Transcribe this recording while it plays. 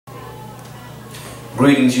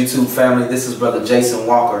Greetings, YouTube family. This is Brother Jason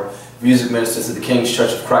Walker, music minister to the King's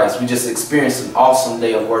Church of Christ. We just experienced an awesome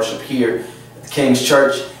day of worship here at the King's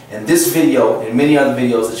Church. And this video and many other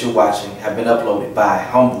videos that you're watching have been uploaded by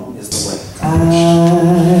Humble is the Way.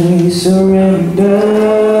 I surrender.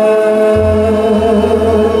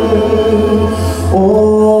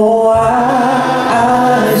 Oh,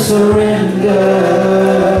 I surrender.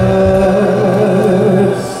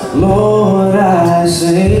 Lord, I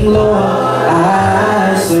sing, Lord,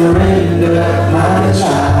 I surrender my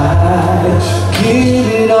life. Give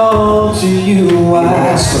it all to you.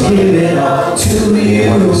 I give it all to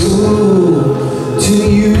you. To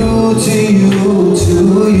you, to you, to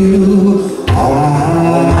you. I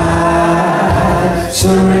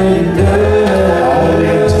surrender.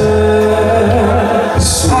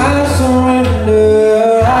 I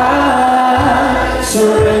surrender. I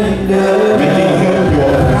surrender. Making Him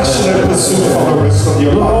your passionate pursuit for the rest of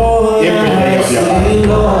your life, every day of your life.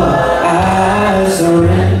 Lord, I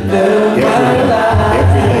surrender my life.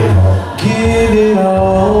 Every day, Lord. Give it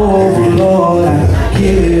all, Lord. I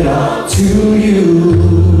give it all to you.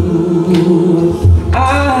 I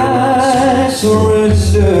surrender.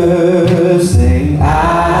 Sing, I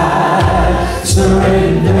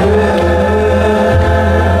surrender.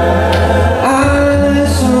 I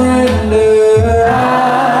surrender.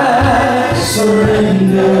 I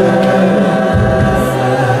surrender.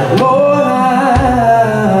 Lord,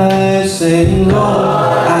 I sing,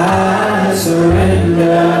 Lord, I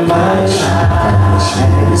surrender my life.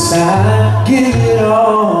 I give it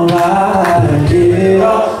all, I give it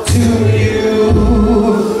all to you,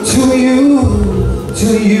 to you, to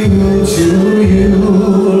you, to you.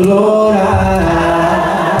 Lord, I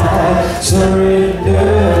surrender.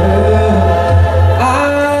 I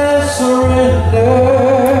surrender.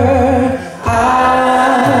 I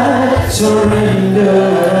surrender.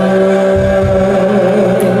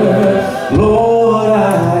 Lord,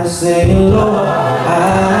 I say, Lord,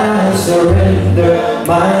 I surrender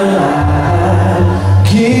my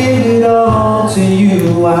life. Give it all to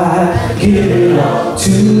you. I give it all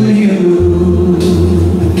to you.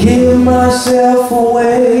 Give myself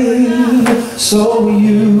away so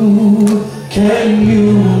you can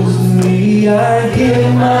use me. I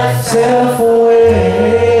give myself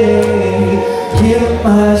away. Give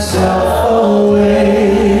myself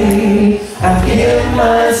away. I give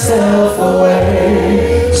myself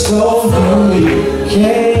away so you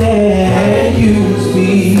can use me.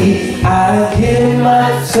 I give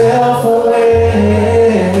myself away.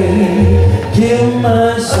 Give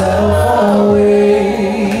myself away.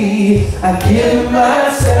 I give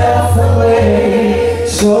myself away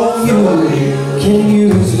so you can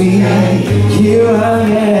use me. Here I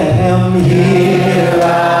am, here I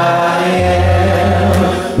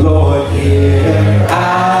am. Lord, here I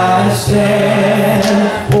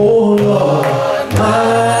stand. Oh Lord,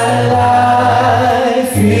 my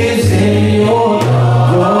life is in your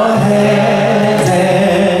hands.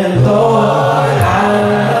 And Lord,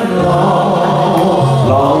 I'm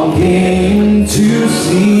longing to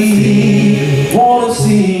see, want to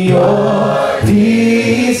see your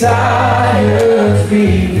desires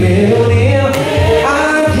revealed in. I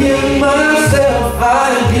give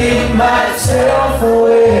myself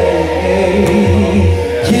away.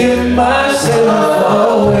 Give myself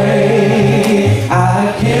away. I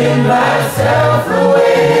give myself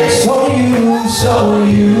away so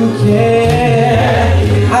you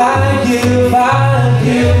can. I give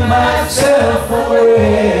myself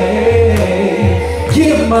away.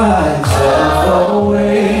 Give myself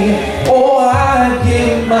away. Oh, I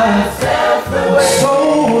give myself away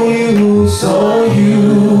so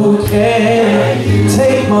you can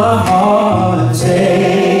take my heart,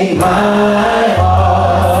 take my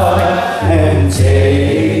heart, and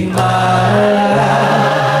take my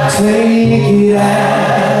life. Take it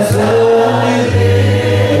as a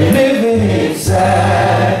living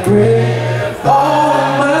sacrifice.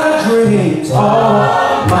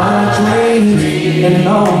 All my dreams, and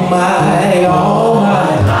all my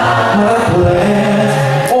plans.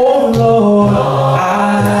 Oh Lord, I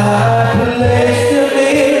place them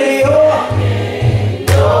in your.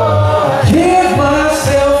 Give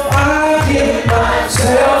myself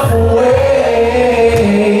away.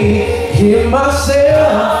 Give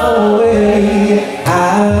myself away. I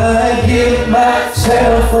give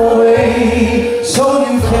myself away so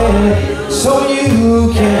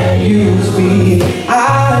you can use me. I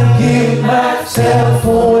give myself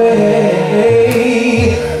away.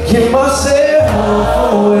 Give myself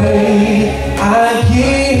away. I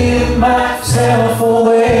give myself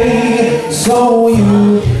away so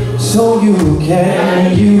you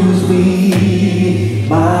can use me.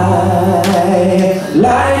 My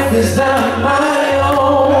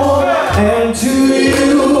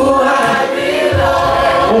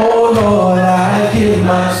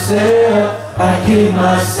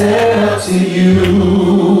myself to you.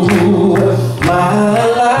 My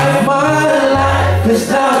life is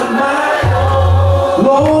not my own.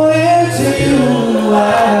 Lord, to you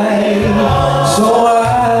so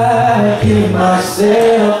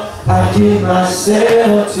I give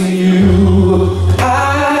myself to you.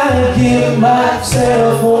 I give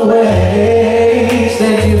myself away.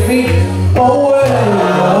 Stand to your feet.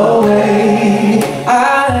 Away.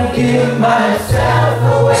 I give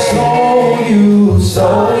myself away.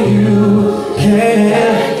 So you can.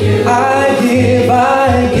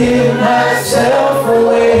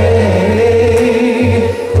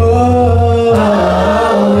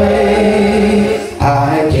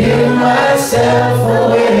 I give myself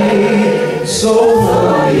away. So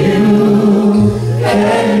for you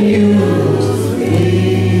can use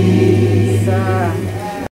me.